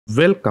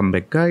Welcome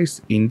back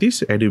guys. In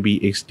this Adobe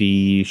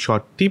XD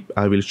short tip,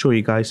 I will show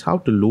you guys how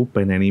to loop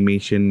an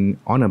animation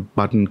on a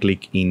button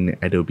click in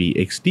Adobe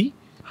XD.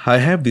 I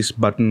have this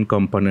button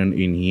component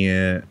in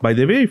here. By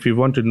the way, if you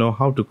want to know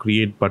how to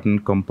create button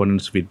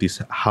components with this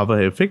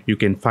hover effect, you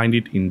can find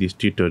it in this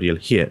tutorial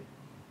here.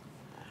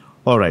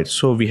 Alright,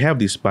 so we have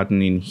this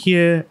button in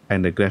here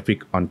and the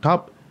graphic on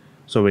top.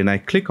 So when I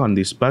click on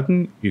this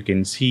button, you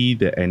can see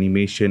the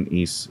animation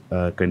is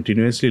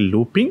continuously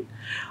looping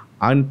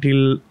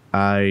until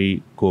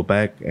I go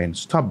back and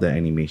stop the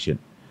animation.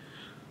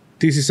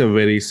 This is a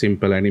very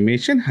simple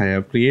animation I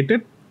have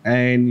created,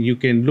 and you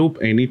can loop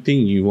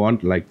anything you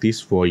want like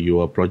this for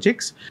your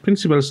projects.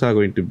 Principles are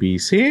going to be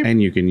same,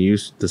 and you can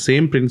use the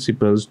same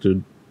principles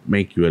to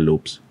make your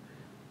loops.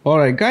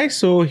 Alright guys,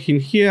 so in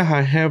here I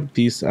have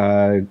this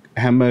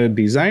hammer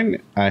design.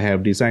 I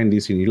have designed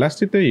this in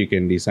Illustrator. You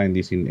can design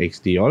this in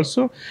XD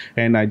also,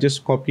 and I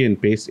just copy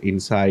and paste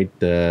inside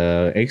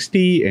the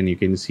XD, and you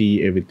can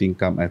see everything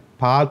come as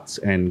paths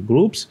and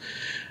groups,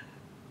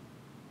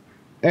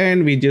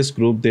 and we just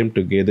group them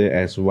together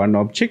as one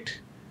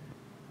object.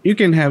 You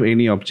can have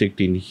any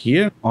object in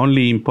here.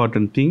 Only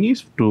important thing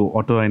is to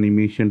auto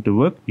animation to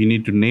work, you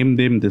need to name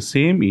them the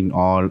same in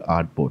all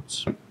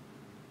artboards.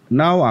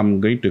 Now I'm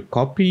going to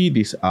copy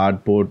this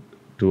artboard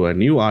to a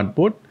new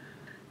artboard,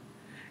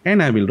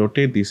 and I will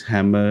rotate this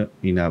hammer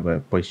in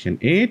our position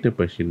A to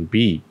position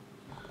B.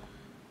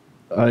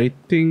 I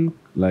think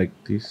like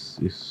this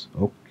is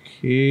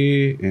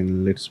okay,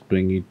 and let's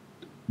bring it.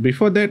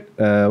 Before that,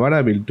 what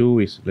I will do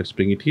is let's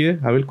bring it here.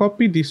 I will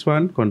copy this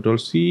one, Ctrl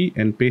C,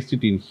 and paste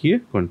it in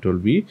here, Ctrl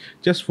V,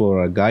 just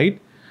for a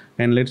guide.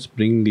 And let's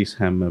bring this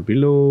hammer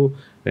below,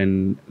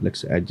 and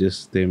let's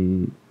adjust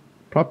them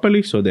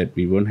properly so that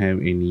we won't have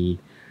any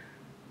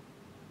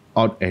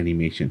odd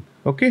animation.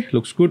 Okay,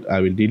 looks good.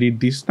 I will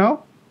delete this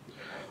now.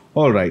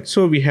 Alright,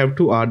 so we have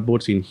two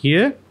artboards in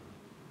here.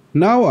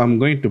 Now I'm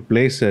going to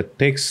place a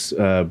text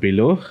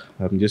below.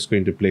 I'm just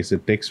going to place a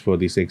text for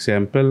this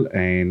example,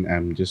 and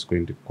I'm just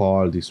going to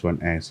call this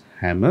one as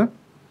hammer,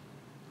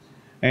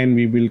 and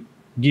we will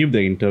give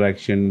the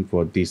interaction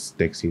for this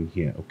text in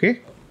here.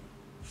 Okay.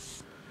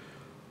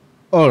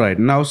 Alright,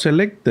 now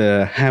select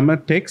the hammer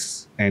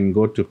text and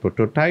go to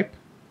prototype,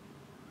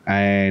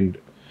 and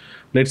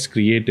let's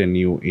create a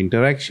new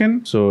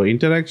interaction. So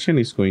interaction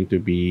is going to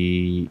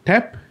be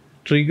tap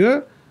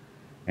trigger,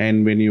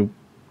 and when you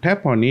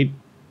tap on it,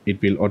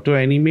 it will auto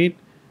animate,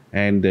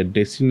 and the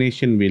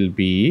destination will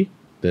be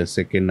the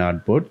second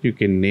artboard. You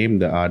can name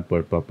the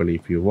artboard properly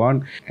if you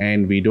want,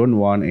 and we don't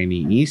want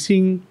any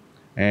easing,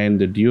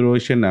 and the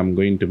duration I'm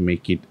going to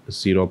make it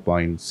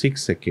 0.6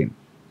 seconds.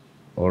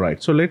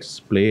 Alright, so let's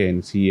play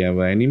and see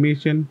our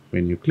animation.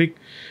 When you click,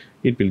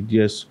 it will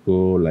just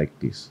go like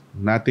this,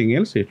 nothing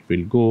else. It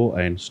will go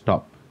and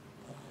stop.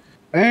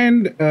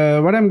 And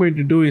what I'm going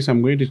to do is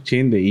I'm going to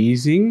change the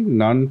easing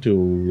none to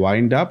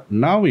wind up.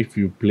 Now if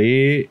you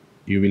play,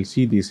 you will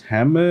see this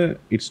hammer,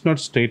 it's not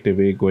straight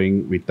away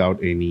going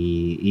without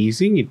any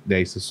easing.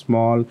 There is a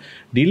small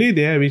delay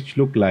there which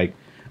look like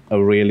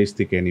a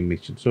realistic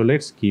animation. So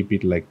let's keep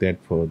it like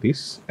that for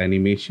this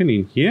animation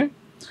in here.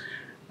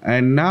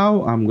 And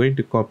now I'm going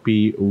to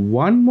copy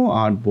one more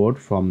artboard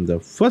from the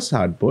first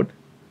artboard,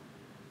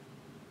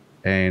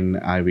 and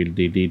I will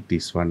delete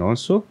this one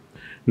also.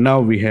 Now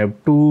we have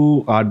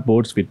two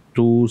artboards with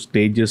two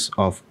stages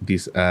of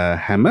this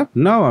hammer.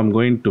 Now I'm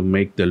going to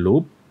make the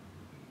loop.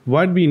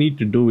 What we need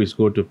to do is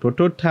go to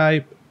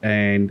prototype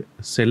and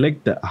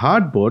select the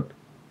artboard,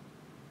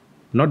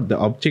 not the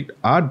object,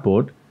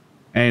 artboard,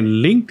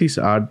 and link this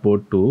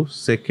artboard to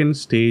second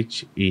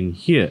stage in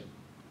here.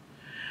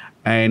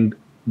 And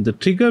the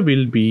trigger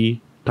will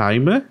be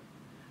timer,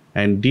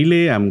 and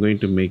delay I'm going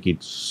to make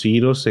it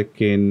 0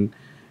 seconds,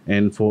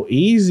 and for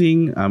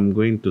easing I'm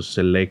going to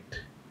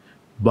select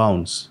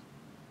bounce,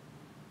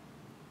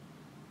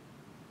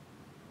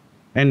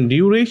 and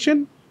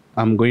duration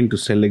I'm going to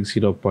select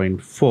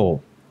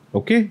 0.4.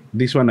 okay,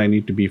 this one I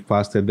need to be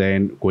faster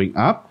than going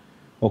up.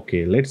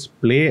 Okay, let's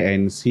play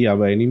and see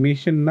our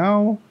animation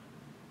now.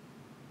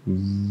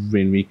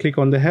 When we click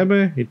on the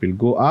hammer, it will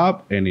go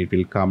up and it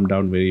will come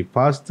down very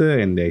faster,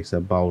 and there is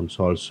a bounce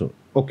also.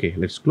 Okay,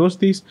 let's close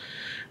this.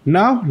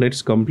 Now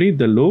let's complete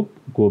the loop.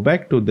 Go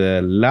back to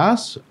the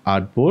last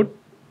artboard,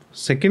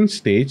 second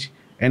stage,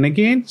 and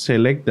again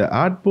select the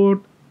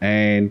artboard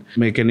and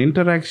make an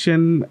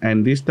interaction,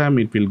 and this time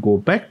it will go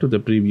back to the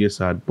previous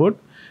artboard.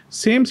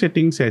 Same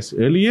settings as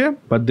earlier,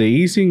 but the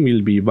easing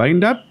will be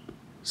wind up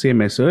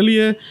same as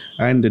earlier,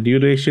 and the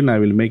duration I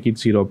will make it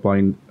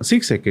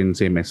 0.6 seconds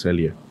same as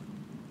earlier.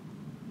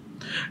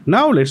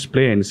 Now let's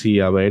play and see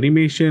our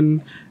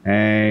animation,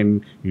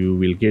 and you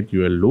will get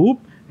your loop,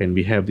 and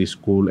we have this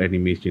cool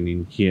animation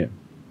in here.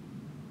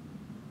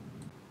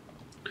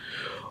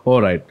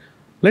 Alright,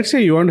 let's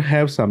say you want to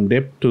have some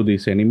depth to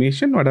this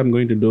animation. What I'm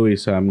going to do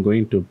is I'm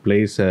going to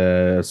place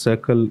a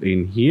circle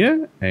in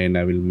here, and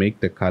I will make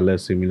the color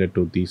similar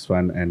to this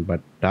one and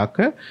but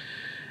darker.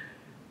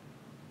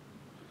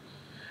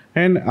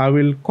 And I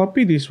will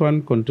copy this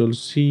one, Control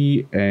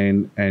C,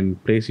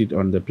 and place it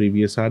on the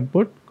previous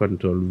artboard,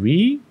 Control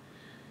V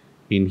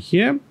in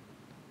here.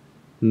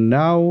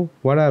 Now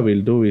what I will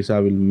do is I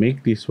will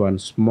make this one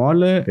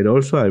smaller, and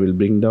also I will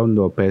bring down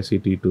the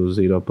opacity to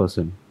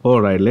 0%.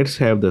 Alright, let's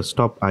have the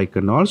stop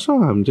icon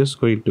also. I'm just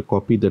going to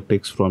copy the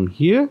text from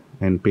here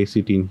and paste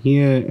it in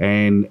here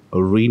and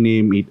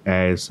rename it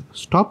as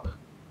stop.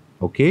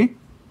 Okay.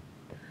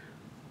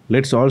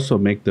 Let's also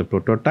make the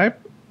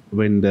prototype.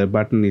 When the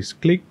button is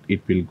clicked,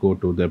 it will go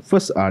to the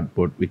first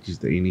artboard, which is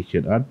the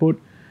initial artboard.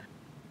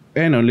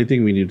 And only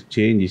thing we need to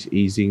change is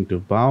easing to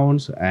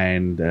bounce,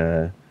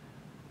 and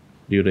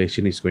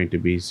duration is going to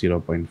be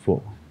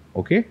 0.4.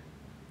 Okay.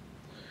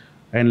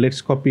 And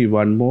let's copy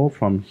one more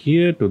from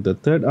here to the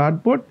third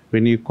artboard.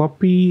 When you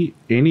copy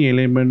any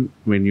element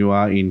when you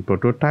are in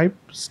prototype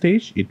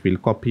stage, it will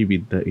copy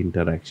with the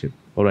interaction.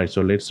 Alright,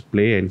 so let's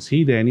play and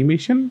see the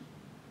animation.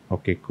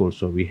 Okay, cool.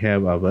 So we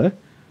have our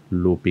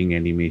looping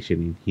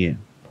animation in here.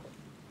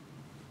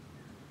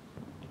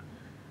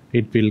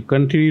 It will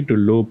continue to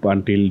loop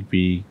until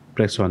we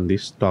press on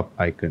this stop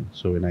icon.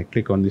 So when I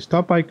click on the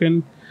stop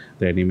icon,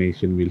 the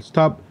animation will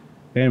stop,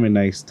 and when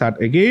I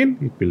start again,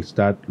 it will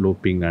start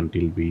looping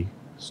until we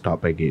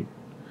stop again.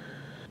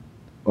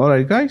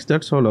 Alright guys,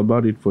 that's all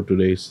about it for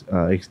today's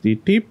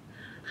XD tip.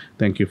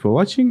 Thank you for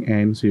watching,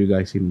 and see you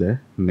guys in the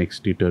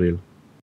next tutorial.